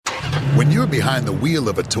When you're behind the wheel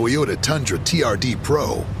of a Toyota Tundra TRD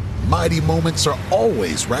Pro, mighty moments are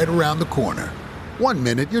always right around the corner. One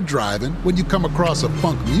minute you're driving when you come across a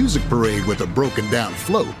funk music parade with a broken down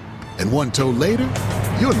float. And one tow later,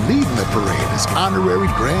 you're leading the parade as honorary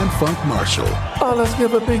Grand Funk Marshal. Oh, let's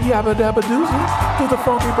give a big yabba dabba doozy to the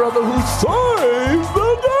funky brother who saved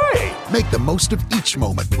the day. Make the most of each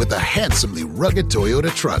moment with a handsomely rugged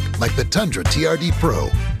Toyota truck like the Tundra TRD Pro.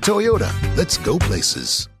 Toyota, let's go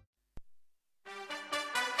places.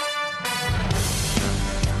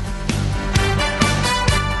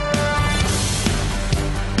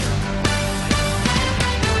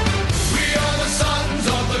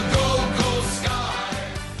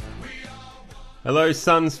 Hello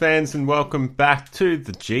Suns fans and welcome back to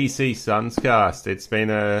the GC Sunscast. It's been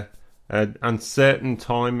an uncertain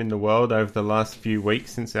time in the world over the last few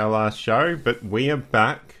weeks since our last show, but we are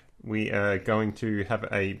back. We are going to have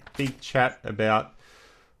a big chat about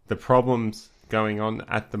the problems going on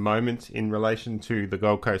at the moment in relation to the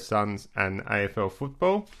Gold Coast Suns and AFL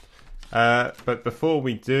football. But before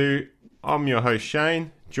we do, I'm your host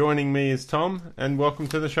Shane. Joining me is Tom, and welcome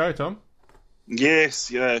to the show, Tom.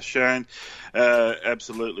 Yes, Shane.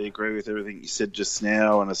 Absolutely agree with everything you said just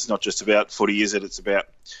now. And it's not just about footy, is it? It's about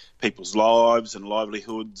people's lives and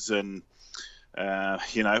livelihoods. And,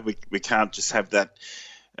 we can't just have that,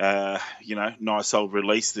 nice old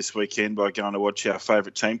release this weekend by going to watch our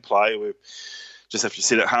favourite team play. We just have to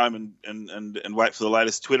sit at home and wait for the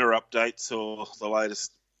latest Twitter updates or the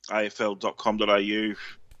latest afl.com.au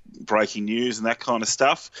breaking news and that kind of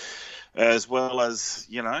stuff, as well as,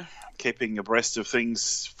 keeping abreast of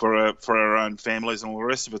things for our own families and all the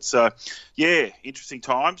rest of it. So, interesting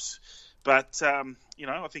times. But, I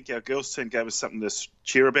think our girls team gave us something to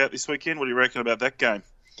cheer about this weekend. What do you reckon about that game?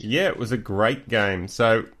 Yeah, it was a great game.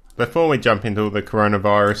 So, before we jump into all the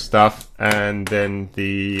coronavirus stuff and then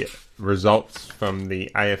the results from the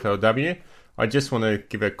AFLW, I just want to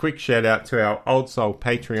give a quick shout out to our Old Soul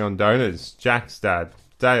Patreon donors, Jack Stad,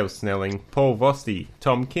 Dale Snelling, Paul Vosti,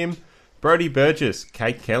 Tom Kim, Brody Burgess,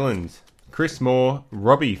 Kate Kelland, Chris Moore,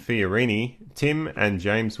 Robbie Fiorini, Tim and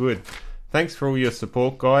James Wood. Thanks for all your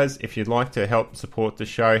support, guys. If you'd like to help support the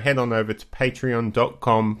show, head on over to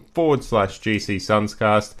patreon.com/GC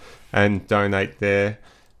Sunscast and donate there.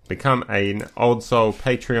 Become an Old Soul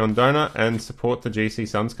Patreon donor and support the GC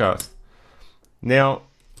Sunscast. Now,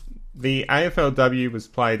 the AFLW was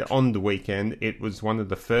played on the weekend. It was one of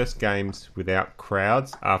the first games without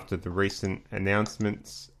crowds after the recent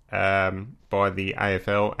announcements by the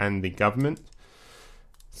AFL and the government.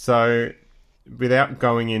 So, without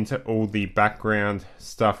going into all the background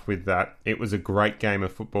stuff with that, it was a great game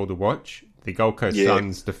of football to watch. The Gold Coast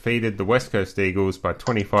Suns defeated the West Coast Eagles by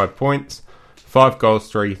 25 points, 5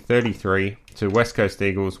 goals, 33 to West Coast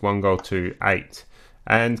Eagles, 1 goal to 8.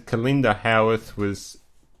 And Kalinda Howarth was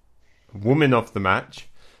woman of the match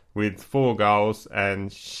with 4 goals,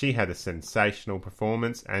 and she had a sensational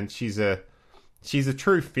performance, and she's a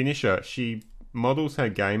true finisher. She models her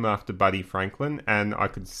game after Buddy Franklin, and I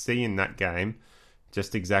could see in that game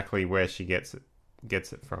just exactly where she gets it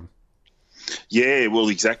from. Yeah, well,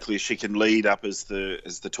 exactly. She can lead up as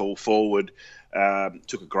the tall forward.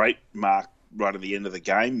 Took a great mark right at the end of the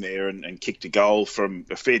game there, and kicked a goal from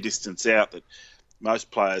a fair distance out that most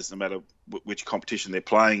players, no matter which competition they're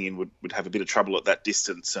playing in, would have a bit of trouble at that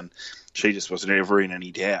distance, and she just wasn't ever in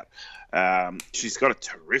any doubt. She's got a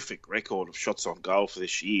terrific record of shots on goal for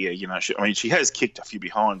this year. She has kicked a few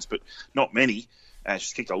behinds, but not many.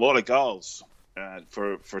 She's kicked a lot of goals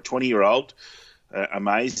for a 20-year-old.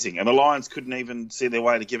 Amazing. And the Lions couldn't even see their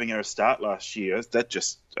way to giving her a start last year. That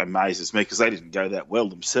just amazes me because they didn't go that well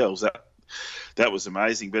themselves. That was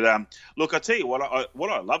amazing. But look, I tell you what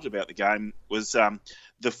I loved about the game was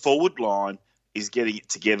the forward line is getting it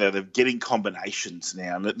together. They're getting combinations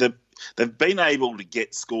now. They've been able to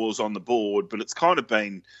get scores on the board, but it's kind of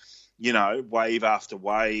been, wave after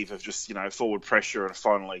wave of just, forward pressure, and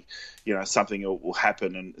finally, something will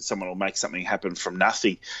happen and someone will make something happen from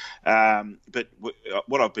nothing. But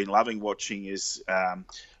what I've been loving watching is,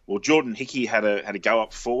 Jordan Hickey had a go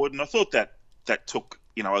up forward, and I thought that took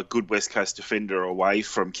a good West Coast defender away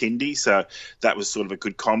from Kindy. So that was sort of a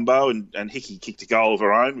good combo. And Hickey kicked a goal of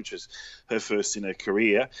her own, which was her first in her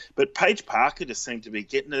career. But Paige Parker just seemed to be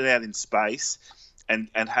getting it out in space and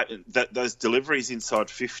those deliveries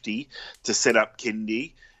inside 50 to set up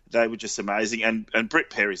Kindy, they were just amazing. And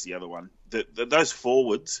Britt Perry's the other one. Those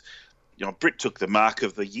forwards, Britt took the mark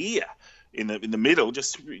of the year in the middle,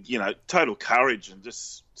 just total courage and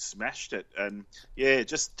just smashed it. And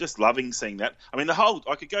just loving seeing that. I mean,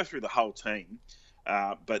 I could go through the whole team.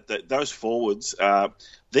 But those forwards,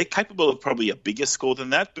 they're capable of probably a bigger score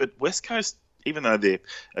than that. But West Coast, even though they're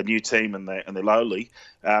a new team and they're lowly,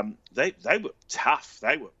 they were tough.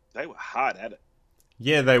 They were hard at it.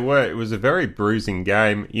 Yeah, they were. It was a very bruising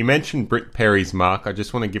game. You mentioned Britt Perry's mark. I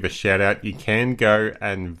just want to give a shout out. You can go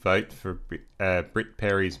and vote for Britt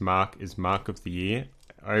Perry's mark as Mark of the Year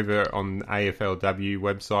over on the AFLW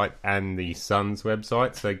website and the Suns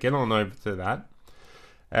website. So get on over to that.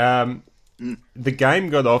 The game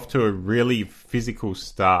got off to a really physical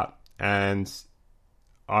start, and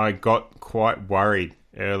I got quite worried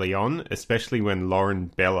early on, especially when Lauren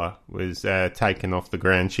Bella was taken off the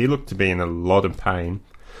ground. She looked to be in a lot of pain,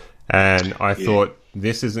 and I thought,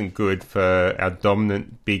 this isn't good for our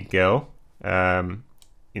dominant big girl in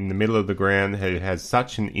the middle of the ground who has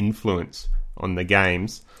such an influence on the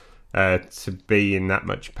games to be in that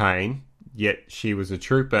much pain. Yet she was a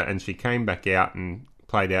trooper, and she came back out and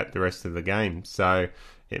played out the rest of the game. So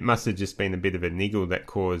it must have just been a bit of a niggle that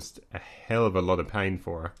caused a hell of a lot of pain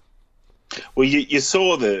for her. Well, you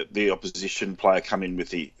saw the opposition player come in with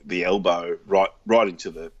the elbow right into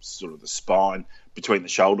the sort of the spine between the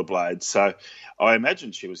shoulder blades. So I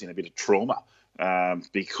imagine she was in a bit of trauma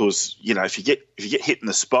because if you get hit in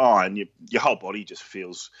the spine, your whole body just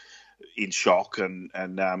feels in shock and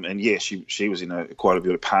yeah, she was in quite a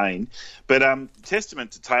bit of pain. But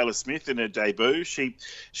testament to Taylor Smith in her debut, she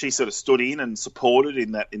sort of stood in and supported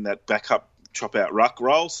in that backup chop out ruck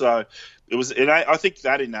role. So I think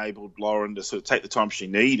that enabled Lauren to sort of take the time she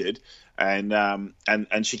needed, and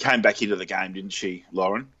she came back into the game, didn't she,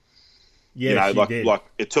 Lauren? Yeah, she did. Like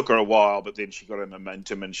it took her a while, but then she got her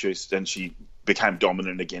momentum and she became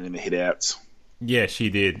dominant again in the hit outs. Yeah, she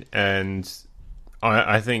did, and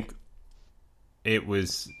I think it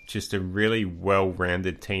was just a really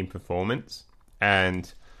well-rounded team performance,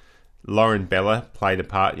 and Lauren Bella played a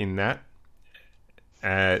part in that.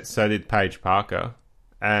 So did Paige Parker,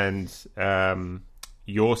 and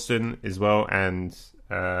Yorston as well, and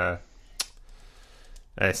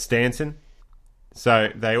Stanton. So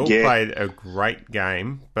they all played a great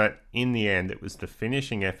game, but in the end, it was the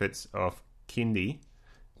finishing efforts of Kindy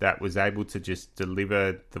that was able to just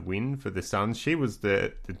deliver the win for the Suns. She was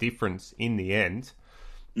the difference in the end,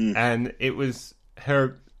 and it was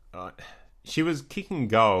her. She was kicking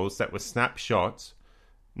goals that were snapshots,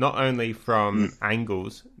 not only from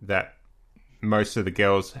angles that most of the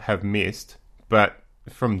girls have missed, but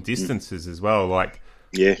from distances as well. Like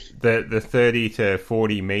the 30 to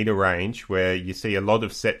 40 meter range, where you see a lot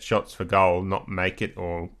of set shots for goal not make it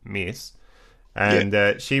or miss.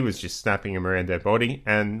 And she was just snapping them around her body,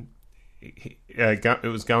 and it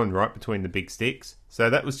was going right between the big sticks. So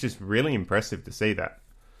that was just really impressive to see that.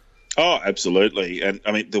 Oh, absolutely. And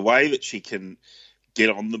I mean, the way that she can get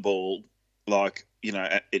on the ball, like,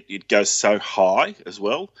 it goes so high as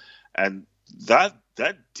well. And that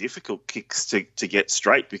difficult kicks to get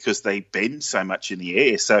straight because they bend so much in the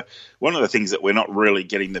air. So one of the things that we're not really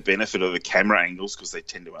getting the benefit of the camera angles, because they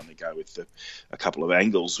tend to only go with a couple of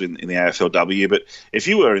angles in the AFLW. But if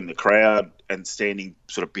you were in the crowd and standing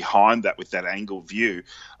sort of behind that with that angle view,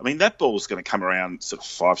 I mean, that ball's going to come around sort of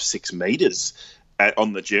 5-6 metres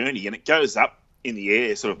on the journey, and it goes up in the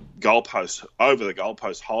air, sort of goalpost, over the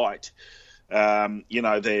goalpost height.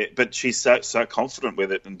 But she's so confident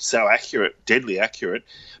with it and so accurate, deadly accurate.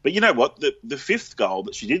 But you know what? The fifth goal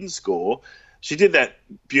that she didn't score, she did that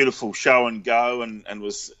beautiful show and go and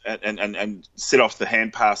set off the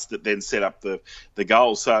hand pass that then set up the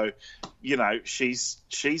goal. So, she's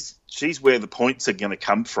where the points are going to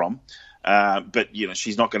come from. But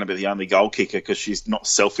she's not going to be the only goal kicker because she's not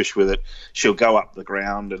selfish with it. She'll go up the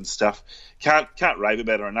ground and stuff. Can't rave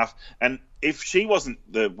about her enough. And if she wasn't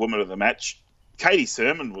the woman of the match, Katie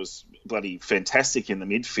Sermon was bloody fantastic in the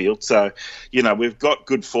midfield. So, we've got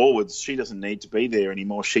good forwards. She doesn't need to be there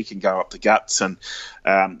anymore. She can go up the guts and,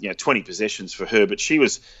 20 possessions for her. But she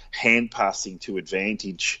was hand passing to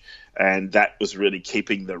advantage, and that was really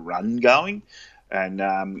keeping the run going.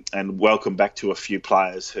 And welcome back to a few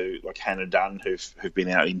players who, like Hannah Dunn, who've been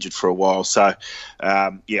out injured for a while. So,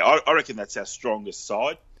 I reckon that's our strongest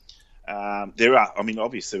side.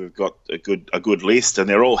 Obviously we've got a good list, and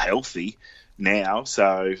they're all healthy now.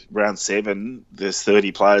 So round 7, there's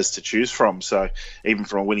 30 players to choose from. So even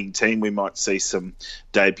from a winning team, we might see some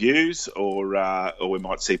debuts, or we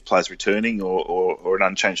might see players returning, or an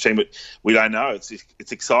unchanged team. But we don't know.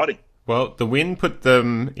 It's exciting. Well, the win put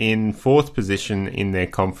them in 4th position in their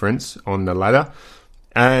conference on the ladder,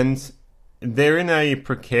 and they're in a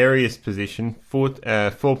precarious position, 4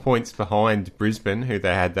 points behind Brisbane, who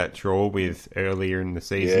they had that draw with earlier in the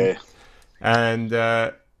season. Yeah. And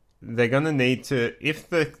they're going to need to,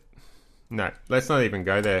 No, let's not even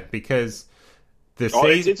go there because the it's a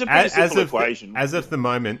pretty simple equation. As of the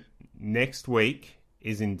moment, next week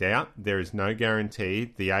is in doubt. There is no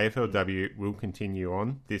guarantee the AFLW will continue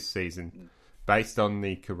on this season based on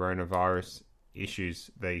the coronavirus issues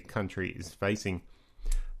the country is facing.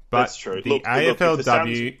 But that's true. The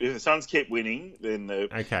AFLW... if the Suns keep winning, then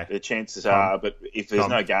the chances Tom, are. But if there's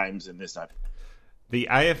no games, then there's no... The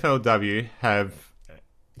AFLW have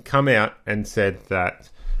come out and said that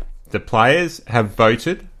the players have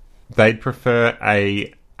voted they'd prefer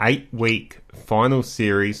a 8-week final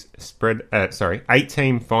series spread...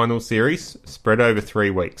 8-team final series spread over 3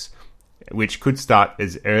 weeks, which could start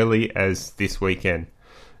as early as this weekend.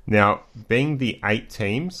 Now, being the 8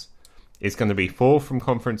 teams... is going to be 4 from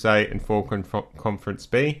Conference A and 4 from Conference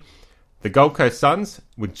B. The Gold Coast Suns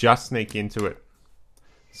would just sneak into it.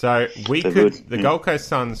 So the Gold Coast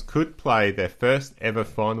Suns could play their first ever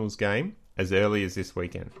finals game as early as this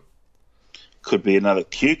weekend. Could be another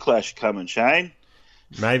Q clash coming, Shane.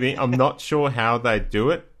 Maybe. I'm not sure how they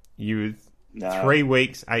do it. 3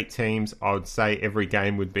 weeks, 8 teams. I would say every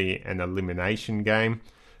game would be an elimination game,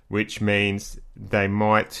 which means they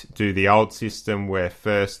might do the old system where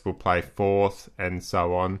first will play fourth and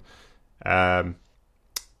so on,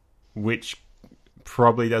 which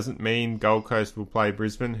probably doesn't mean Gold Coast will play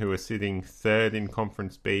Brisbane, who are sitting third in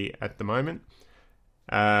Conference B at the moment.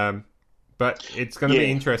 But it's going to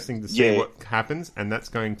be interesting to see what happens, and that's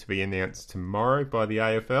going to be announced tomorrow by the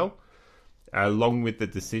AFL, along with the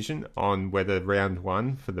decision on whether round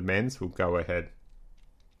 1 for the men's will go ahead.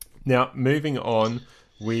 Now, moving on...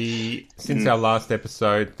 Since our last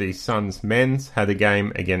episode, the Suns men's had a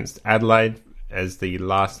game against Adelaide as the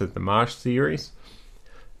last of the Marsh series.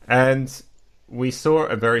 And we saw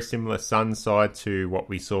a very similar Suns side to what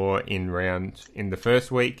we saw in the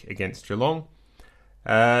first week against Geelong.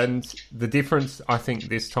 And the difference, I think,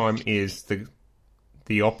 this time is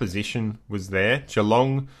the opposition was there.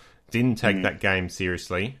 Geelong didn't take that game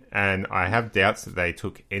seriously, and I have doubts that they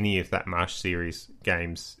took any of that Marsh series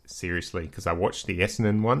games seriously, because I watched the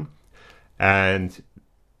Essendon one, and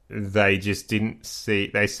they just didn't see...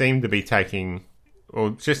 They seemed to be taking...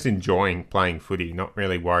 or just enjoying playing footy, not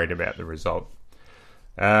really worried about the result.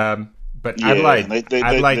 But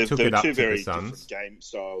Adelaide took it up to the Suns. Game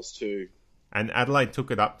styles too. And Adelaide took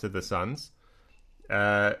it up to the Suns,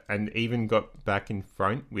 and even got back in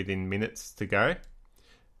front within minutes to go.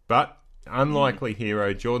 But unlikely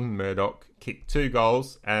hero Jordan Murdoch kicked 2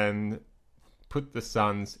 goals and put the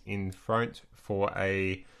Suns in front for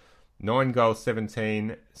a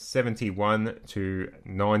 9-goal-17, 71 to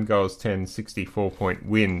 9-goals-10, 64-point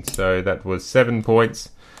win. So that was 7 points.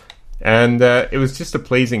 And it was just a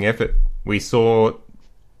pleasing effort. We saw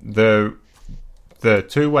the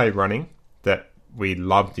two-way running that we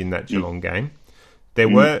loved in that Geelong game. There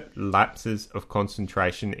were lapses of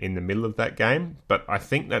concentration in the middle of that game, but I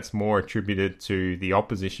think that's more attributed to the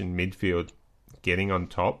opposition midfield getting on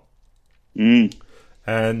top. And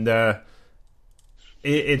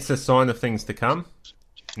it's a sign of things to come.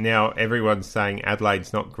 Now, everyone's saying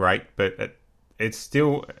Adelaide's not great, but it's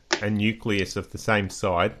still a nucleus of the same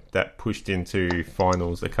side that pushed into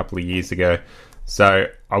finals a couple of years ago. So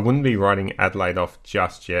I wouldn't be writing Adelaide off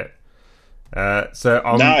just yet. I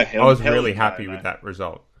was really happy with that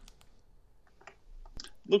result.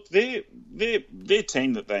 Look, their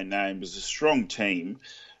team that they named was a strong team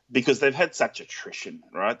because they've had such attrition,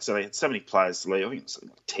 right? So they had so many players to leave. I think it's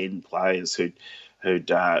like 10 players who'd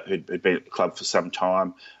been at the club for some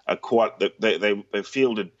time. They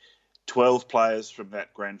fielded 12 players from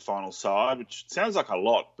that grand final side, which sounds like a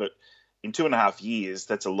lot, but in 2.5 years,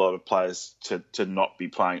 that's a lot of players to not be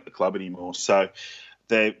playing at the club anymore. So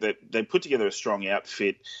they put together a strong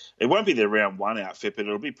outfit. It won't be their round 1 outfit, but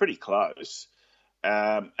it'll be pretty close.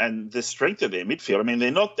 And the strength of their midfield, I mean,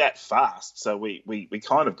 they're not that fast, so we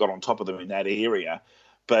kind of got on top of them in that area,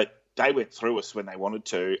 but they went through us when they wanted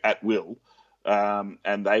to at will, and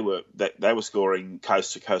they were scoring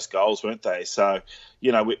coast to coast goals, weren't they? So,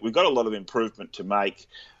 we've got a lot of improvement to make.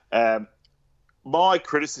 My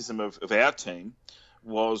criticism of our team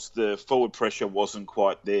was the forward pressure wasn't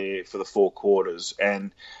quite there for the 4 quarters,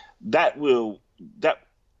 and the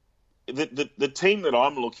team that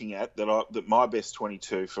I'm looking at, that my best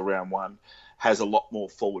 22 for round 1 has a lot more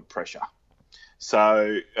forward pressure.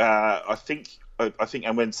 So I think,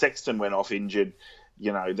 and when Sexton went off injured,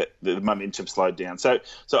 that the momentum slowed down. So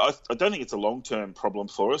I don't think it's a long-term problem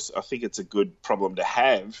for us. I think it's a good problem to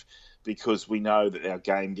have because we know that our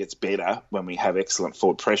game gets better when we have excellent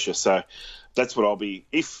forward pressure. So that's what I'll be,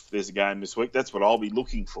 if there's a game this week, that's what I'll be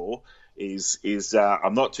looking for. Is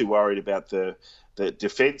I'm not too worried about the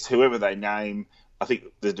defence, whoever they name. I think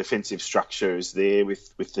the defensive structure is there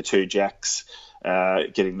with the two jacks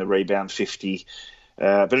getting the rebound 50.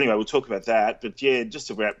 But anyway, we'll talk about that. But yeah, just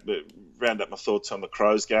to round up my thoughts on the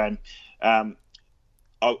Crows game, I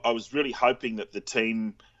was really hoping that the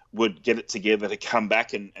team would get it together to come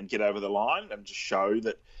back and get over the line and just show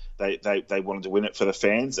that they wanted to win it for the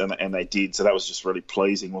fans, and they did. So that was just really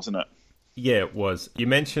pleasing, wasn't it? Yeah, it was. You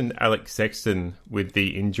mentioned Alex Sexton with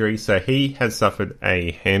the injury. So he has suffered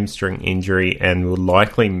a hamstring injury and will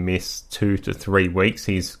likely miss 2 to 3 weeks.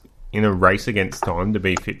 He's in a race against time to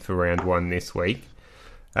be fit for round 1 this week.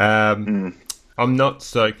 I'm not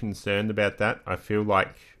so concerned about that. I feel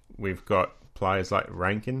like we've got players like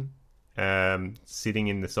Rankin sitting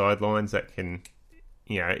in the sidelines that can,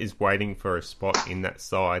 is waiting for a spot in that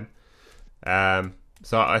side.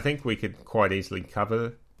 So I think we could quite easily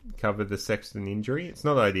cover the Sexton injury. It's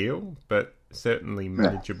not ideal, but certainly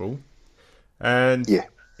manageable. And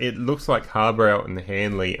it looks like Harbrow and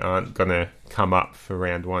Hanley aren't going to come up for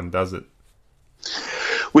round 1, does it?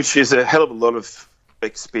 Which is a hell of a lot of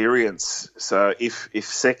experience. So if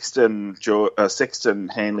Sexton,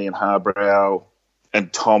 Hanley, and Harbrow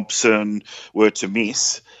and Thompson were to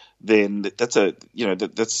miss, then that's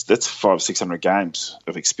 500-600 games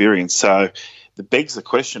of experience. So it begs the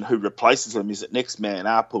question: who replaces them? Is it next man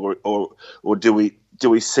up, or do we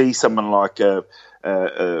see someone like a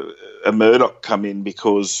Murdoch come in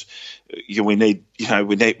because we need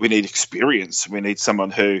experience. We need someone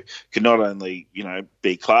who can not only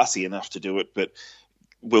be classy enough to do it, but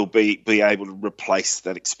will be able to replace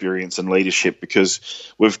that experience and leadership,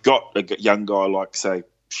 because we've got a young guy like, say,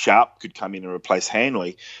 Sharp could come in and replace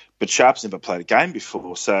Hanley, but Sharp's never played a game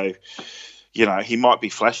before. So, he might be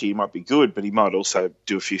flashy, he might be good, but he might also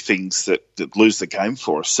do a few things that lose the game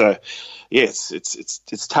for us. So, yes,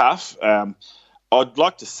 it's tough. I'd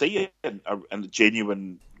like to see a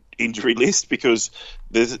genuine injury list, because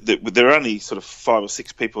there are only sort of 5 or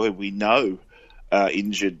 6 people who we know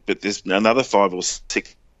injured, but there's another 5 or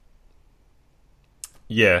 6.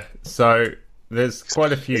 Yeah, so there's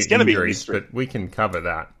quite a few injuries, but we can cover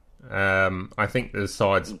that. I think the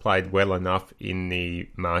sides played well enough in the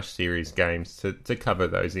Marsh Series games to cover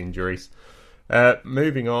those injuries.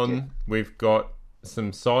 Moving on, we've got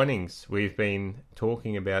some signings. We've been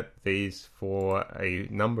talking about these for a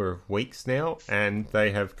number of weeks now, and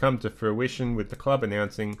they have come to fruition with the club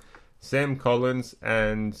announcing Sam Collins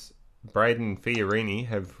and Braden Fiorini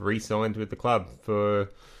have re-signed with the club for,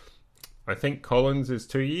 I think Collins is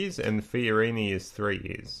 2 years and Fiorini is 3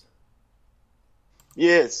 years.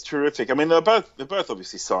 Yeah, it's terrific. I mean, they're both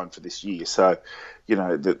obviously signed for this year, so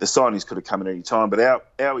the signings could have come at any time. But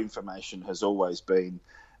our information has always been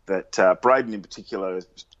that Braden in particular is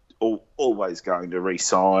always going to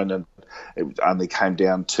re-sign, and it only came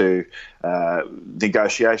down to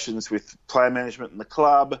negotiations with player management and the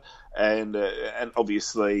club, and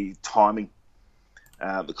obviously timing.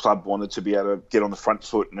 The club wanted to be able to get on the front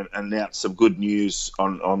foot and announce some good news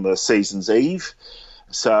on the season's eve.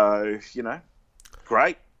 So,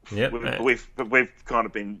 great. Yep. We've kind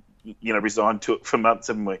of been, resigned to it for months,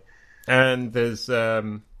 haven't we? And there's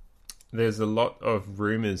a lot of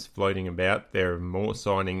rumours floating about. There are more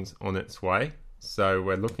signings on its way. So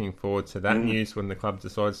we're looking forward to that news when the club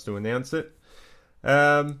decides to announce it.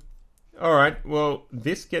 All right. Well,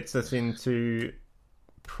 this gets us into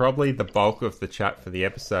probably the bulk of the chat for the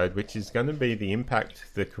episode, which is going to be the impact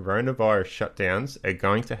the coronavirus shutdowns are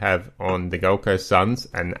going to have on the Gold Coast Suns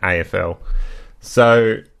and AFL.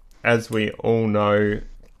 So, as we all know,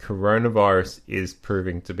 coronavirus is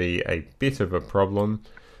proving to be a bit of a problem,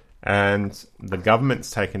 and the government's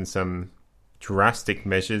taken some drastic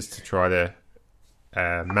measures to try to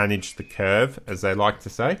manage the curve, as they like to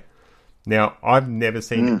say. Now, I've never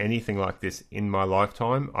seen anything like this in my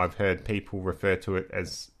lifetime. I've heard people refer to it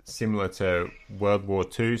as similar to World War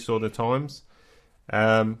II sort of times.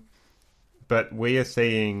 But we are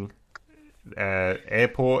seeing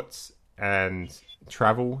airports and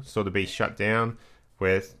travel sort of be shut down,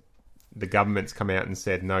 where the government's come out and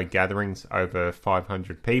said no gatherings over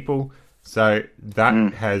 500 people. So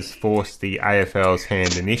that has forced the AFL's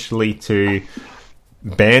hand initially to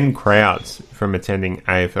ban crowds from attending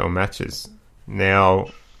AFL matches. Now,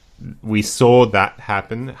 we saw that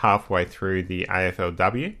happen halfway through the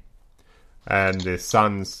AFLW, and the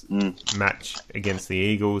Suns match against the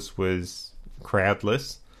Eagles was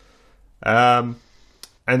crowdless. And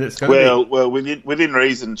it's going to be... Well, within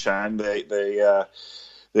reason, Shane, there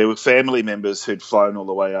were family members who'd flown all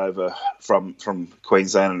the way over from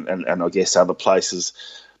Queensland and I guess other places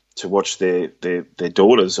to watch their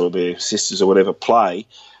daughters or their sisters or whatever play,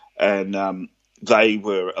 and they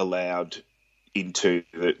were allowed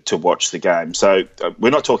to watch the game. So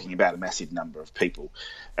we're not talking about a massive number of people,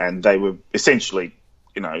 and they were essentially,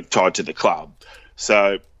 tied to the club.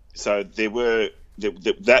 So there were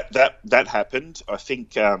that happened. I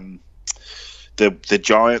think the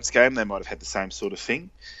Giants game, they might have had the same sort of thing.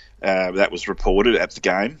 That was reported at the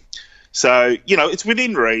game. So it's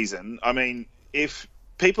within reason. I mean, if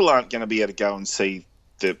people aren't going to be able to go and see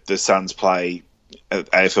the Suns play,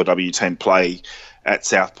 AFLW team play at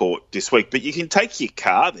Southport this week, but you can take your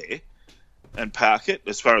car there and park it.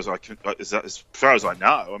 As far as I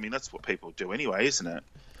know, I mean that's what people do anyway, isn't it?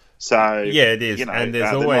 So yeah, it is. And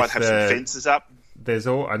there's always they might have some fences up.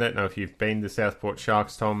 I don't know if you've been to Southport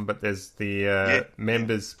Sharks, Tom, but there's the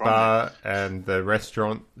members bar and the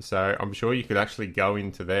restaurant. So I'm sure you could actually go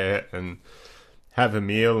into there and have a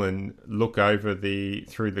meal and look over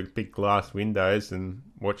through the big glass windows and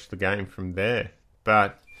watch the game from there.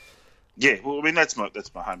 But yeah, well, I mean that's my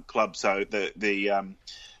home club. So you know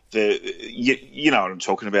what I'm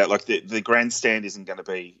talking about. Like the grandstand isn't going to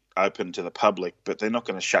be open to the public, but they're not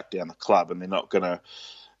going to shut down the club, and they're not going to,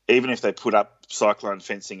 even if they put up cyclone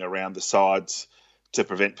fencing around the sides to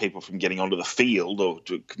prevent people from getting onto the field or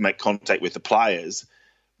to make contact with the players,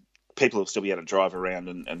 people will still be able to drive around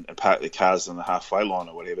and park their cars on the halfway line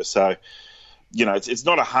or whatever. So, it's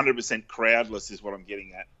not 100% crowdless is what I'm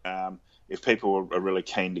getting at. If people are really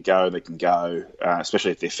keen to go, they can go,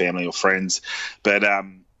 especially if they're family or friends. But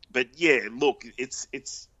yeah, look, it's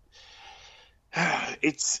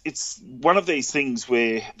one of these things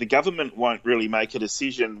where the government won't really make a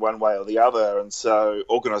decision one way or the other, and so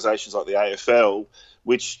organisations like the AFL,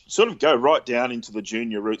 which sort of go right down into the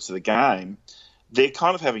junior roots of the game, they're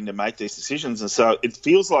kind of having to make these decisions, and so it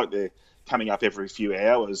feels like they're coming up every few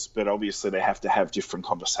hours, but obviously they have to have different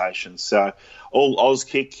conversations. So all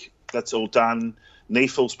Auskick, that's all done.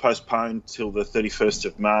 NEFL's postponed till the 31st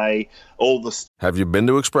of May. Have you been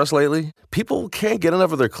to Express lately? People can't get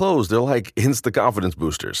enough of their clothes. They're like instant confidence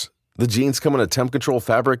boosters. The jeans come in a temp control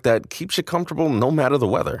fabric that keeps you comfortable no matter the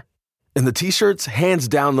weather. And the t-shirts, hands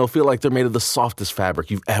down, they'll feel like they're made of the softest fabric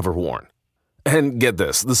you've ever worn. And get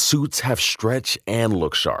this, the suits have stretch and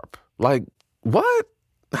look sharp. Like, what?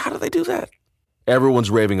 How do they do that? Everyone's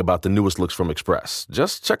raving about the newest looks from Express.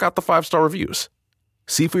 Just check out the 5-star reviews.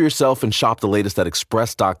 See for yourself and shop the latest at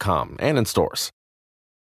express.com and in stores.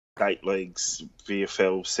 8 leagues,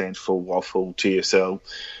 VFL, Sandford, Waffle, TSL,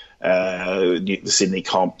 the Sydney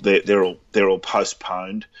Comp, they're all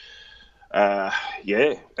postponed.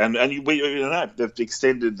 Yeah, and we know they've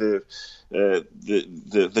extended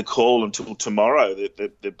the call until tomorrow.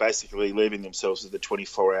 They're basically leaving themselves with a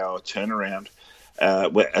 24-hour turnaround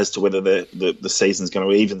as to whether the season's going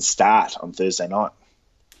to even start on Thursday night.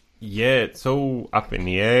 Yeah, it's all up in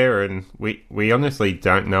the air, and we honestly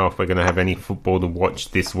don't know if we're going to have any football to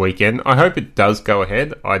watch this weekend. I hope it does go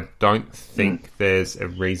ahead. I don't think there's a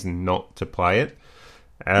reason not to play it.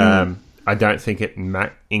 I don't think it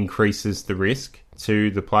increases the risk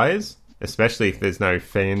to the players, especially if there's no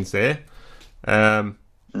fans there. I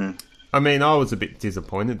mean, I was a bit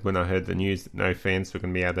disappointed when I heard the news that no fans were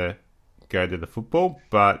going to be able to go to the football,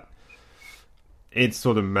 but it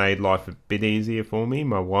sort of made life a bit easier for me.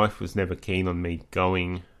 My wife was never keen on me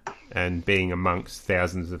going and being amongst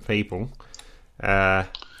thousands of people. So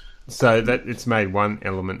that it's made one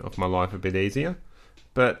element of my life a bit easier.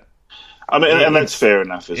 But I mean, and that's fair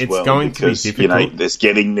enough as well. It's going to be difficult. There's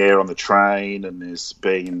getting there on the train, and there's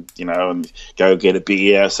being, and go get a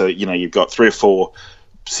beer. So, you've got 3 or 4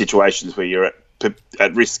 situations where you're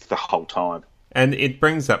at risk the whole time. And it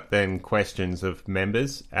brings up then questions of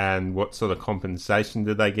members and what sort of compensation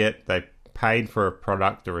do they get? They paid for a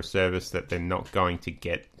product or a service that they're not going to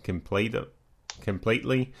get completely.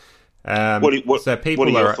 What are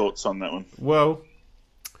your thoughts on that one? Well,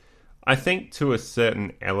 I think to a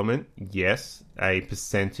certain element, yes, a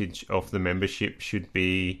percentage of the membership should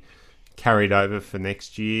be carried over for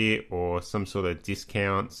next year, or some sort of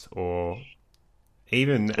discounts, or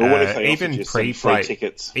even pre-play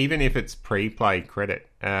tickets. Even if it's pre-play credit,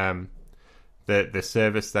 the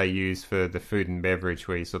service they use for the food and beverage,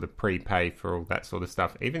 where you sort of prepay for all that sort of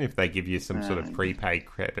stuff, even if they give you some sort of prepay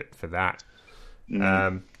credit for that,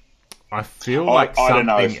 I feel like I don't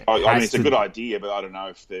know. I mean, it's a good idea, but I don't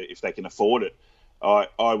know if they can afford it. I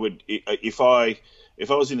would, if I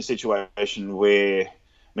was in a situation where, I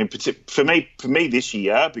mean, for me this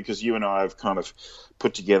year, because you and I have kind of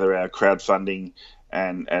put together our crowdfunding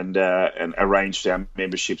and arranged our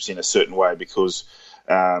memberships in a certain way, because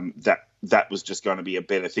that was just going to be a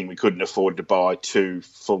better thing. We couldn't afford to buy 2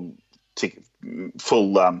 full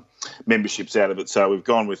memberships out of it, so we've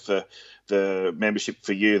gone with the membership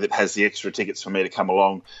for you that has the extra tickets for me to come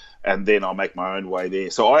along. and then I'll make my own way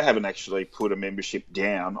there. So I haven't actually put a membership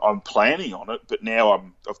down. I'm planning on it, but now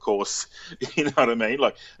I'm, of course, you know what I mean?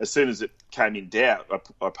 Like, as soon as it came in doubt,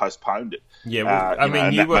 I postponed it. Yeah,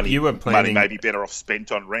 well, you were planning... Money may be better off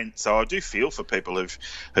spent on rent. So I do feel for people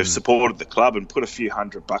who've supported the club and put a few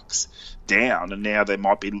 $100 down, and now they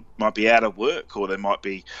might be out of work, or they might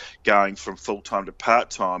be going from full-time to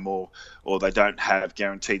part-time, or they don't have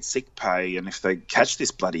guaranteed sick pay, and if they catch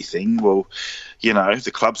this bloody thing, well, you know,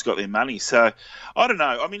 the club's got their money. So I don't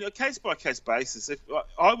know. I mean, a case-by-case basis,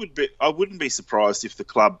 I wouldn't be surprised if the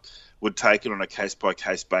club would take it on a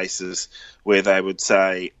case-by-case basis, where they would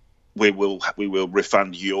say, we will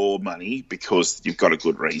refund your money because you've got a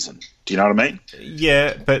good reason. Do you know what I mean?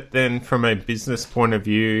 Yeah, but then from a business point of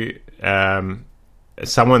view,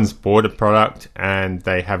 someone's bought a product and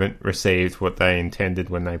they haven't received what they intended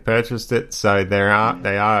when they purchased it, so they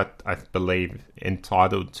are, I believe,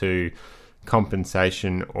 entitled to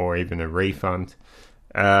compensation or even a refund.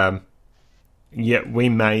 Yet we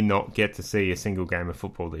may not get to see a single game of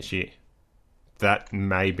football this year. That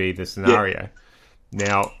may be the scenario. Yeah.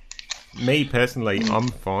 Now, me personally, I'm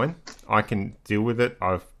fine. I can deal with it.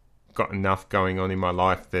 I've got enough going on in my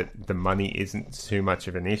life that the money isn't too much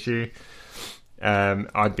of an issue.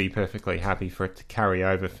 I'd be perfectly happy for it to carry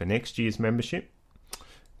over for next year's membership.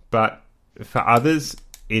 But for others,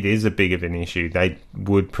 it is a big of an issue. They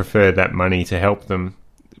would prefer that money to help them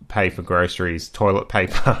pay for groceries, toilet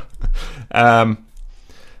paper.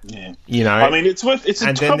 Yeah, you know, I mean, it's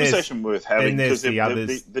a conversation worth having, because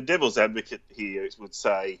the devil's advocate here would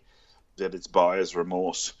say that it's buyer's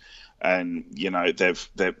remorse, and you know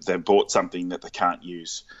they've bought something that they can't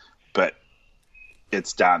use, but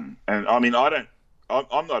it's done. And I mean,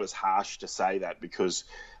 I'm not as harsh to say that, because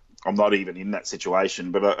I'm not even in that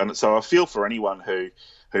situation. But so I feel for anyone who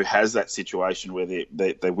has that situation where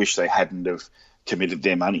they wish they hadn't have committed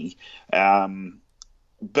their money.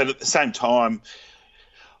 But at the same time,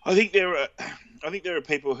 I think there are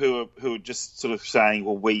people who are just sort of saying,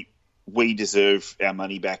 well, we deserve our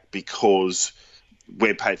money back because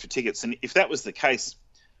we're paid for tickets. And if that was the case,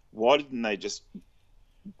 why didn't they just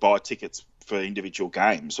buy tickets for individual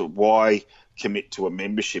games? Or why commit to a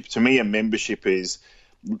membership? To me, a membership is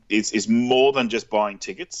more than just buying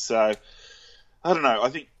tickets. So I don't know. I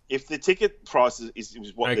think if the ticket price is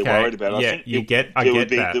what they're worried about, I think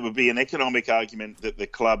there would be an economic argument that the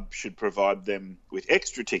club should provide them with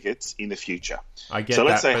extra tickets in the future. So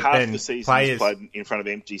let's say half the season is played in front of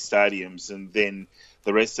empty stadiums, and then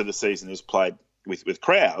the rest of the season is played with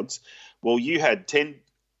crowds. Well, you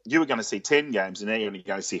were going to see 10 games, and now you're only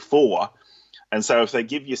going to see 4. And so if they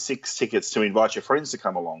give you 6 tickets to invite your friends to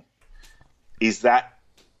come along, is that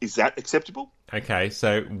acceptable? Okay,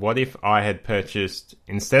 so what if I had purchased,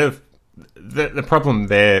 instead of... The problem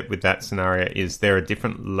there with that scenario is there are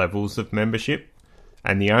different levels of membership,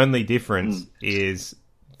 and the only difference is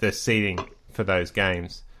the seating for those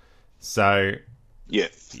games. So, yeah,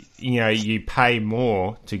 you know, you pay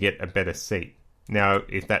more to get a better seat. Now,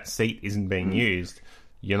 if that seat isn't being used,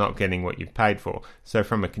 you're not getting what you've paid for. So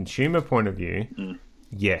from a consumer point of view,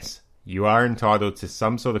 yes, you are entitled to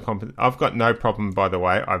some sort of compensation. I've got no problem, by the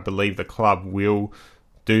way. I believe the club will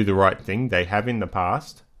do the right thing. They have in the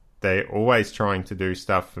past. They're always trying to do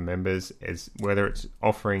stuff for members, as whether it's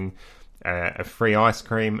offering a free ice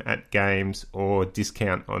cream at games or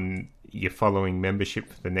discount on your following membership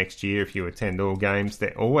for the next year if you attend all games.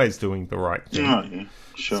 They're always doing the right thing. Oh, yeah.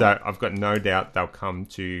 Sure. So I've got no doubt they'll come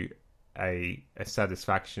to a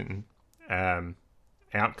satisfaction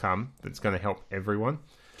outcome that's going to help everyone.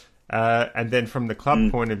 And then from the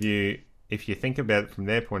club point of view, if you think about it from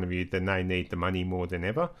their point of view, then they need the money more than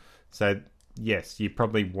ever. So yes, you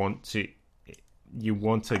probably want to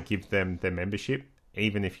give them their membership,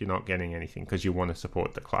 even if you're not getting anything, because you want to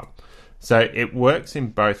support the club. So it works in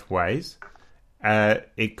both ways.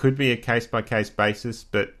 It could be a case-by-case basis,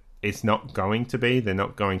 but it's not going to be. They're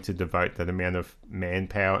not going to devote that amount of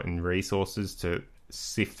manpower and resources to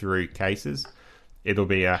sift through cases. It'll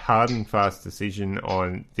be a hard and fast decision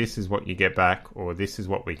on this is what you get back or this is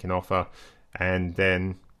what we can offer. And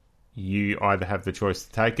then you either have the choice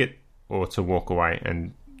to take it or to walk away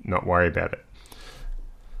and not worry about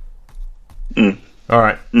it. All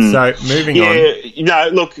right. So moving on. Yeah. No,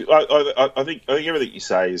 look, I think everything you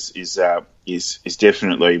say is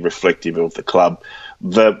definitely reflective of the club.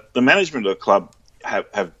 The management of the club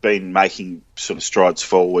have been making sort of strides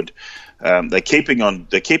forward. They're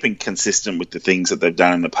keeping consistent with the things that they've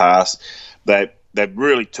done in the past. They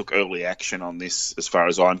really took early action on this, as far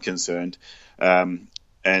as I'm concerned. And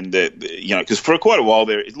because for quite a while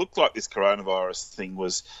there, it looked like this coronavirus thing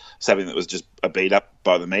was something that was just beat up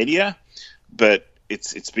by the media, but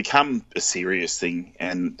it's become a serious thing,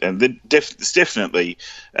 and it's definitely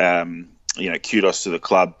kudos to the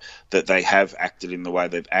club that they have acted in the way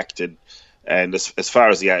they've acted. And as far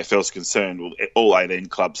as the AFL is concerned, all 18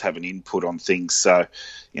 clubs have an input on things. So,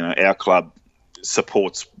 our club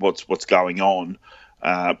supports what's going on,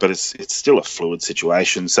 but it's still a fluid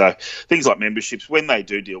situation. So things like memberships, when they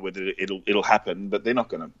do deal with it, it'll happen, but they're not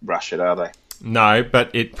going to rush it, are they? No, but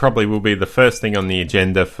it probably will be the first thing on the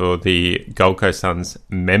agenda for the Gold Coast Suns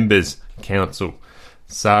Members Council.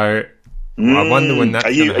 So I wonder when that's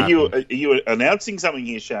going to happen. Are you announcing something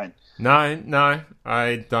here, Shane? No,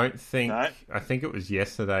 I don't think. No? I think it was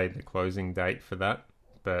yesterday, the closing date for that,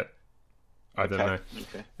 but I don't know.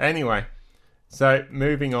 Okay. Anyway, so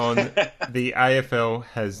moving on, the AFL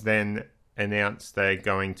has then announced they're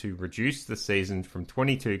going to reduce the season from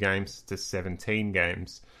 22 games to 17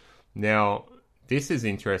 games. Now, this is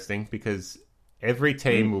interesting because every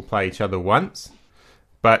team will play each other once,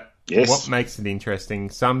 but what makes it interesting,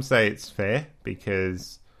 some say it's fair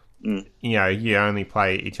because, you only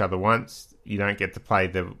play each other once. You don't get to play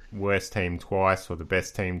the worst team twice or the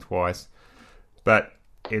best team twice. But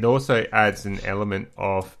it also adds an element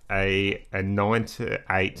of a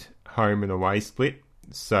 9-8 home and away split.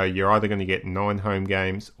 So you're either going to get 9 home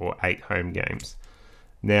games or 8 home games.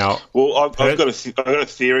 Now, well, I've got a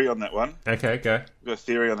theory on that one. Okay, go. I've got a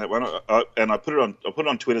theory on that one, and I put it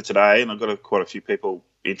on Twitter today, and I've got quite a few people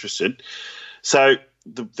interested. So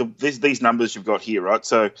these numbers you've got here, right?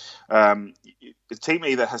 So the team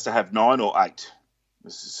either has to have 9 or 8.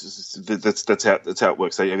 That's how it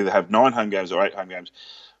works. So you either have 9 home games or 8 home games.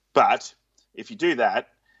 But if you do that,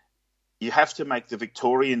 you have to make the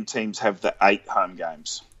Victorian teams have the 8 home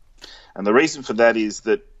games, and the reason for that is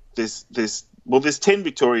that there's 10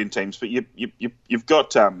 Victorian teams, but you've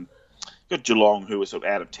got Geelong, who are sort of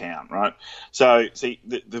out of town, right? So see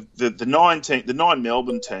the 9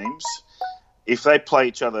 Melbourne teams, if they play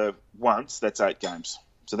each other once, that's 8 games.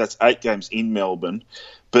 So that's 8 games in Melbourne.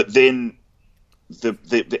 But then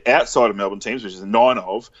the outside of Melbourne teams, which is 9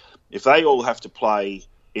 of, if they all have to play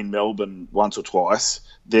in Melbourne once or twice,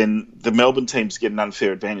 then the Melbourne teams get an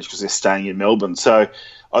unfair advantage because they're staying in Melbourne. So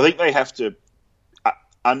I think they have to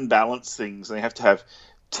unbalance things. They have to have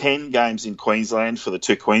 10 games in Queensland for the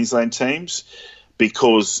 2 Queensland teams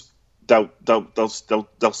because they'll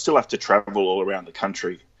still have to travel all around the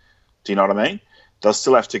country. Do you know what I mean? They'll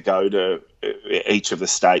still have to go to each of the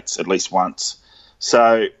states at least once.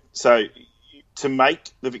 So to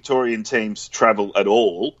make the Victorian teams travel at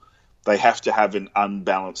all, they have to have an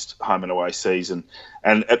unbalanced home and away season.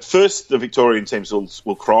 And at first, the Victorian teams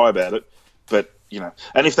will cry about it, but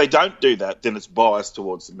and if they don't do that, then it's biased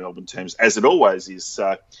towards the Melbourne teams, as it always is.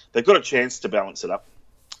 So they've got a chance to balance it up.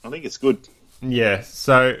 I think it's good. Yeah,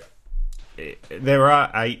 so there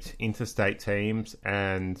are 8 interstate teams,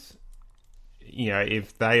 and,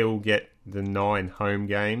 if they all get the 9 home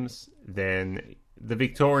games, then the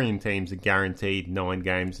Victorian teams are guaranteed 9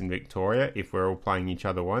 games in Victoria if we're all playing each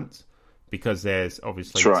other once, because there's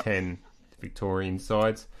obviously 10 Victorian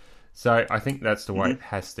sides. So I think that's the way it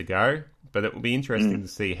has to go. But it will be interesting to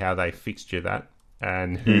see how they fixture that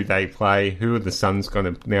and who they play. Who are the Suns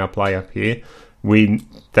going to now play up here?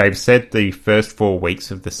 They've said the first 4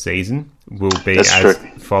 weeks of the season will be the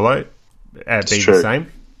same.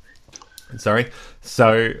 Sorry.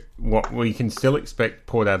 So what we can still expect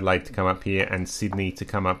Port Adelaide to come up here and Sydney to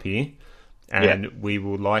come up here. And we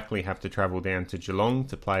will likely have to travel down to Geelong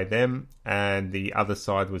to play them. And the other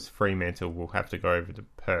side was Fremantle. We'll have to go over to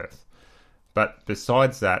Perth. But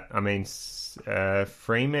besides that, I mean,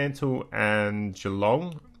 Fremantle and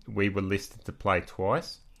Geelong, we were listed to play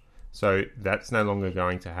twice. So that's no longer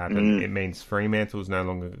going to happen. It means Fremantle's no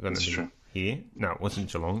longer going to be here. No, it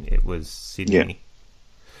wasn't Geelong. It was Sydney.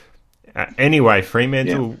 Anyway,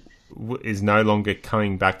 Fremantle is no longer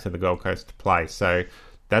coming back to the Gold Coast to play. So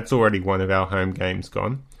that's already one of our home games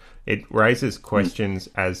gone. It raises questions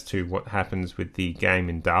as to what happens with the game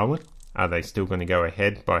in Darwin. Are they still going to go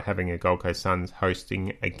ahead by having a Gold Coast Suns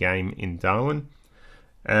hosting a game in Darwin?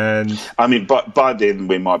 And I mean, by then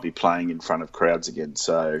we might be playing in front of crowds again.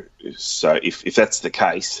 So if that's the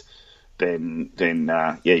case, then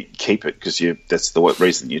keep it because that's the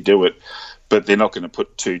reason you do it. But they're not going to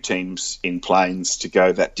put 2 teams in planes to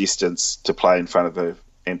go that distance to play in front of an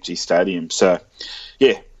empty stadium. So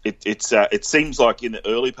it seems like in the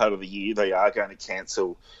early part of the year they are going to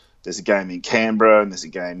cancel. There's a game in Canberra and there's a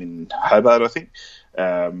game in Hobart, I think,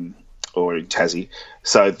 or in Tassie.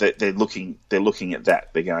 So they're looking at that.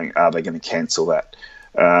 They're going, are they going to cancel that?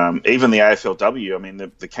 Even the AFLW, I mean,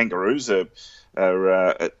 the Kangaroos are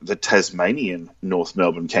are the Tasmanian North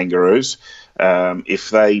Melbourne Kangaroos. If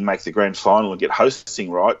they make the grand final and get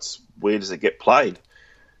hosting rights, where does it get played?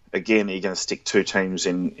 Again, are you going to stick two teams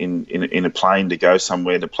in a plane to go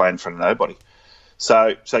somewhere to play in front of nobody?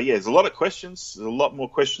 So yeah, there's a lot of questions. There's a lot more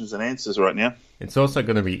questions than answers right now. It's also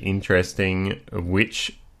going to be interesting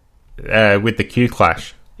which, with the Q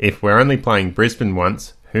Clash, if we're only playing Brisbane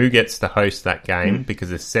once, who gets to host that game?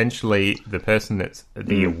 Because essentially the person that's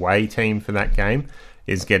the away team for that game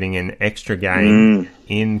is getting an extra game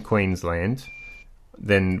in Queensland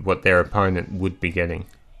than what their opponent would be getting.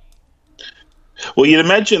 Well, you'd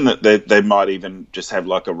imagine that they might even just have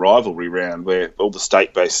like a rivalry round where all the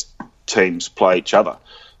state-based teams play each other.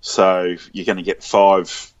 So you're going to get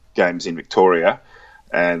 5 games in Victoria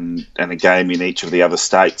and a game in each of the other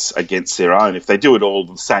states against their own. If they do it all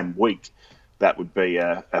the same week, that would be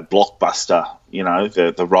a blockbuster. You know,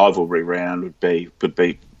 the rivalry round would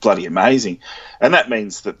be bloody amazing. And that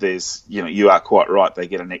means that there's, you know, you are quite right, they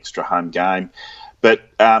get an extra home game. But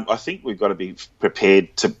I think we've got to be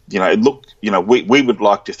prepared to, you know, look, you know, we would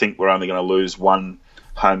like to think we're only going to lose one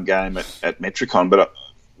home game at Metricon. But,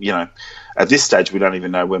 you know, at this stage, we don't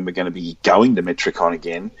even know when we're going to be going to Metricon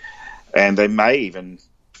again. And they may even,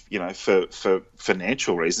 you know, for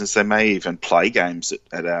financial reasons, they may even play games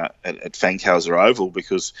at Fankhauser Oval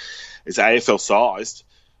because it's AFL sized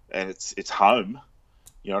and it's home.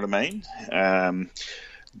 You know what I mean?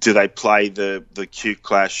 Do they play the Q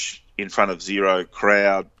Clash in front of zero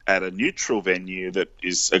crowd at a neutral venue that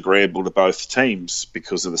is agreeable to both teams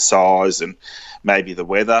because of the size and maybe the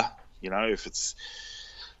weather? You know, if it's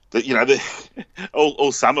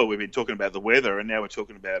all summer we've been talking about the weather, and now we're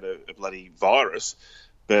talking about a bloody virus.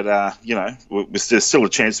 But you know, there's still a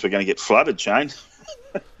chance we're going to get flooded, Shane.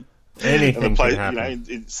 Anything can happen. You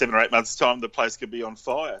know, in 7 or 8 months' time, the place could be on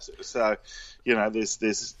fire. So you know,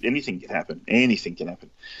 there's anything can happen. Anything can happen.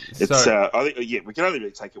 It's I think we can only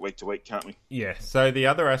really take it week to week, can't we? Yeah. So the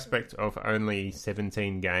other aspect of only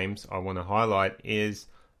 17 games I want to highlight is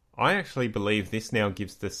I actually believe this now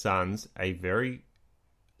gives the Suns a very,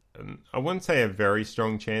 I wouldn't say a very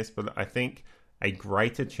strong chance, but I think a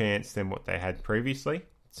greater chance than what they had previously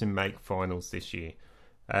to make finals this year.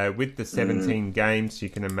 With the 17 games, you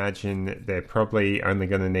can imagine they're probably only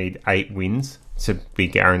going to need 8 wins to be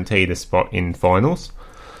guaranteed a spot in finals.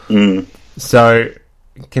 So,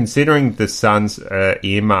 considering the Suns are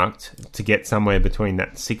earmarked to get somewhere between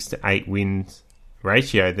that 6 to 8 wins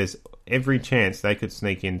ratio, there's every chance they could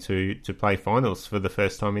sneak into to play finals for the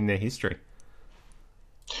first time in their history.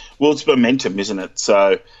 Well, it's momentum, isn't it?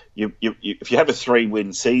 So, if you have a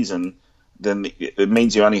 3-win season, then it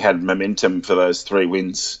means you only had momentum for those 3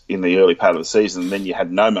 wins in the early part of the season, and then you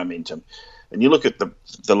had no momentum. And you look at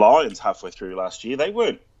the Lions halfway through last year, they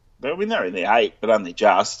were in their 8th, but only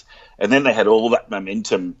just. And then they had all that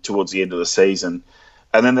momentum towards the end of the season.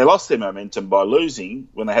 And then they lost their momentum by losing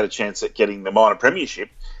when they had a chance at getting the minor premiership.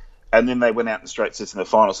 And then they went out in straight sets in the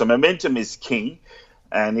final. So momentum is king.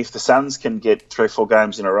 And if the Suns can get 3 or 4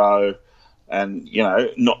 games in a row and, you know,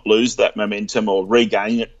 not lose that momentum or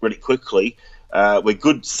regain it really quickly, we're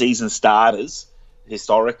good season starters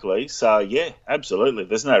historically. So, yeah, absolutely.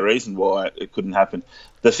 There's no reason why it couldn't happen.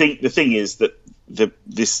 The thing is that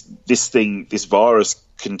this virus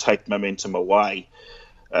can take momentum away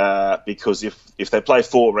because if they play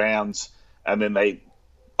 4 rounds and then they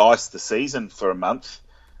ice the season for a month,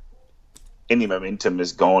 any momentum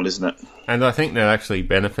is gone, isn't it? And I think that actually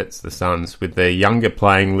benefits the Suns with their younger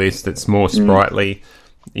playing list. It's more sprightly,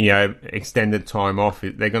 you know, extended time off.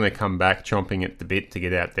 They're going to come back chomping at the bit to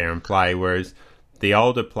get out there and play, whereas the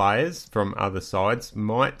older players from other sides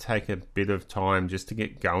might take a bit of time just to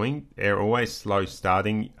get going. They're always slow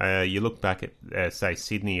starting. You look back at, say,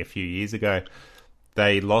 Sydney a few years ago,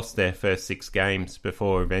 they lost their first 6 games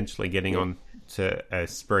before eventually getting on to a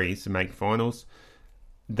spree to make finals.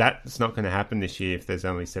 That's not going to happen this year if there's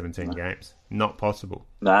only 17 games. Not possible.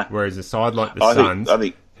 No. Whereas a side like the Suns,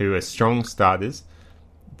 who are strong starters,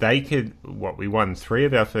 they could... we won 3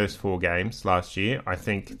 of our first 4 games last year. I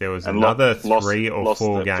think there was another 3 or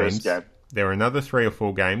 4 games. There were another 3 or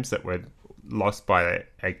 4 games that were lost by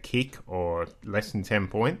a kick or less than 10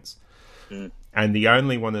 points. And the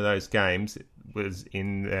only one of those games was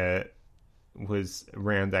was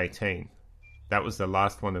round 18. That was the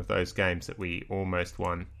last one of those games that we almost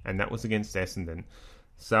won, and that was against Essendon.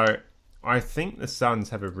 So I think the Suns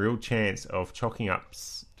have a real chance of chalking up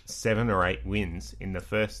 7 or 8 wins in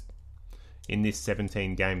this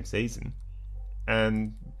 17-game season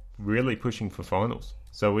and really pushing for finals.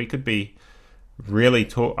 So we could be really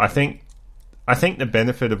I think the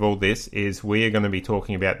benefit of all this is we are going to be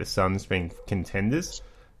talking about the Suns being contenders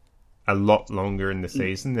a lot longer in the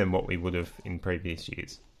season than what we would have in previous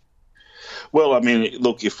years. Well, I mean,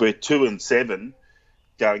 look, if we're 2-7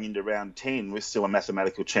 going into round 10, we're still a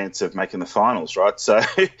mathematical chance of making the finals, right? So,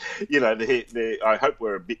 I hope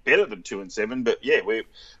we're a bit better than 2-7, but yeah,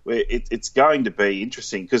 it's going to be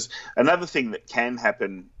interesting, because another thing that can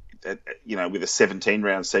happen, with a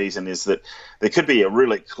 17-round season, is that there could be a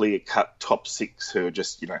really clear-cut top six who are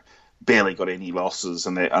just, barely got any losses,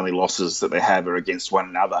 and the only losses that they have are against one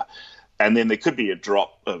another. And then there could be a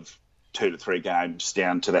drop of 2 to 3 games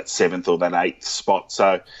down to that 7th or that 8th spot.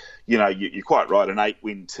 So, you're quite right. An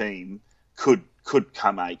 8-win team could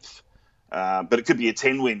come 8th, but it could be a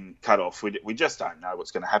 10-win cutoff. We just don't know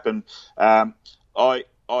what's going to happen.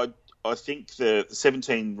 I think the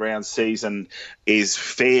 17-round season is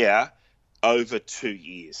fair over 2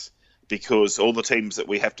 years, because all the teams that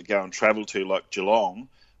we have to go and travel to, like Geelong,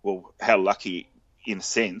 well, how lucky in a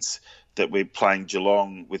sense that we're playing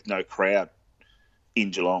Geelong with no crowd in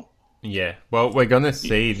Geelong. Yeah, well, we're going to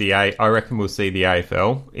see I reckon we'll see the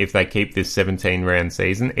AFL if they keep this 17-round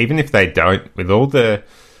season. Even if they don't, with all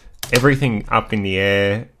everything up in the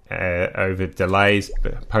air over delays,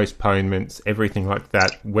 postponements, everything like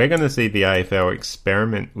that, we're going to see the AFL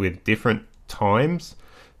experiment with different times,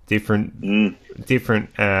 different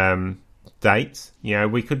dates.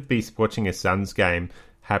 We could be watching a Suns game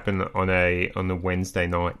happen on a Wednesday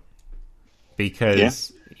night,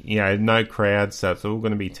 because no crowd, so it's all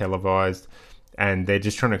going to be televised, and they're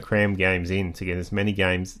just trying to cram games in to get as many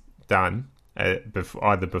games done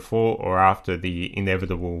either before or after the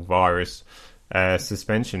inevitable virus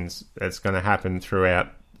suspensions that's going to happen throughout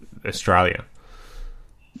Australia.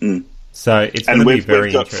 So it's going to be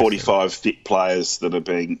very interesting. We've got 45 fit players that are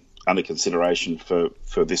being under consideration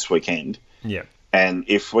for this weekend. Yeah. And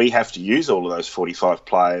if we have to use all of those 45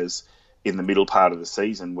 players in the middle part of the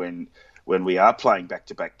season, when we are playing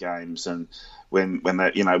back-to-back games, and when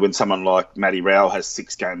someone like Matty Rowell has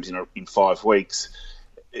 6 games in 5 weeks,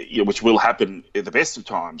 which will happen at the best of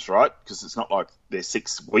times, right? Because it's not like they're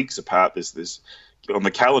 6 weeks apart. There's on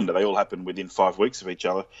the calendar, they all happen within 5 weeks of each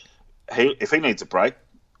other. If he needs a break,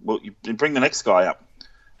 well, you bring the next guy up.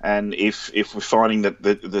 And if we're finding that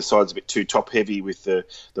the side's a bit too top-heavy with the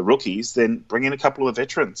rookies, then bring in a couple of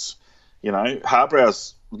veterans.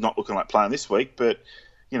 Harbrow's not looking like playing this week, but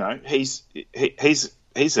he's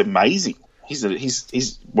amazing.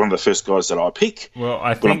 He's one of the first guys that I pick when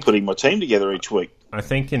I'm putting my team together each week. I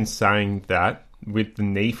think in saying that, with the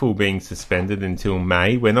NEAFL being suspended until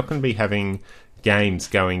May, we're not going to be having games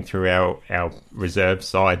going through our reserve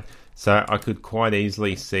side. So I could quite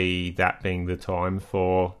easily see that being the time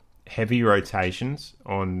for heavy rotations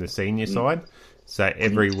on the senior side. So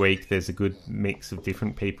every week there's a good mix of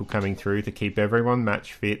different people coming through to keep everyone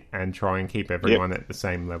match fit and try and keep everyone at the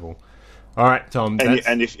same level. All right, Tom.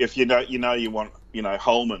 And if you want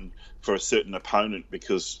Holman for a certain opponent,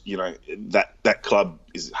 because that club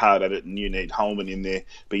is hard at it and you need Holman in there,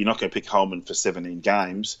 but you're not going to pick Holman for 17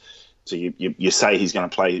 games, so you say he's going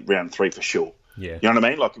to play round 3 for sure. Yeah. You know what I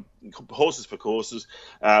mean? Like horses for courses.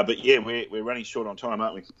 But yeah, we're running short on time,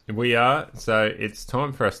 aren't we? We are. So it's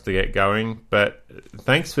time for us to get going. But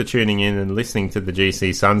thanks for tuning in and listening to the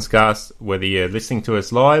GC Sunscast, whether you're listening to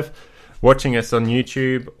us live, watching us on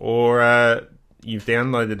YouTube, or you've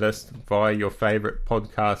downloaded us via your favourite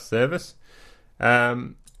podcast service.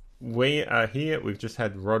 We are here. We've just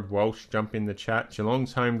had Rod Walsh jump in the chat.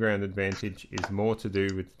 Geelong's home ground advantage is more to do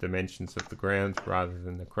with the dimensions of the ground rather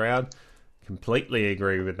than the crowd. Completely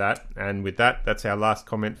agree with that. And with that, that's our last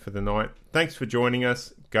comment for the night. Thanks for joining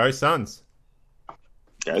us. Go Suns.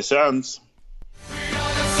 Go Suns. We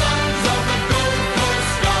are the sons of the Gold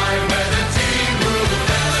Coast sky, where the team will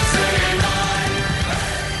never say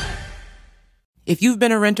bye. If you've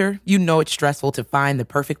been a renter, you know it's stressful to find the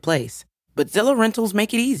perfect place. But Zillow Rentals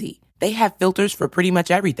make it easy. They have filters for pretty much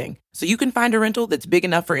everything, so you can find a rental that's big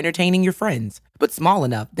enough for entertaining your friends, but small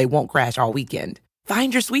enough they won't crash all weekend.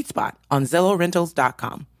 Find your sweet spot on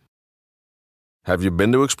ZillowRentals.com. Have you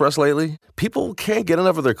been to Express lately? People can't get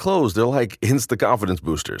enough of their clothes. They're like instant confidence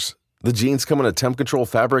boosters. The jeans come in a temp control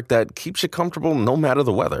fabric that keeps you comfortable no matter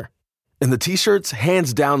the weather. And the t-shirts,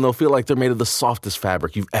 hands down, they'll feel like they're made of the softest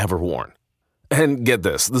fabric you've ever worn. And get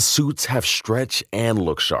this, the suits have stretch and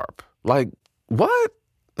look sharp. Like, what?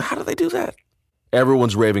 How do they do that?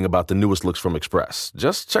 Everyone's raving about the newest looks from Express.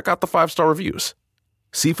 Just check out the 5-star reviews.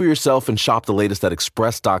 See for yourself and shop the latest at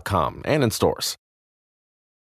express.com and in stores.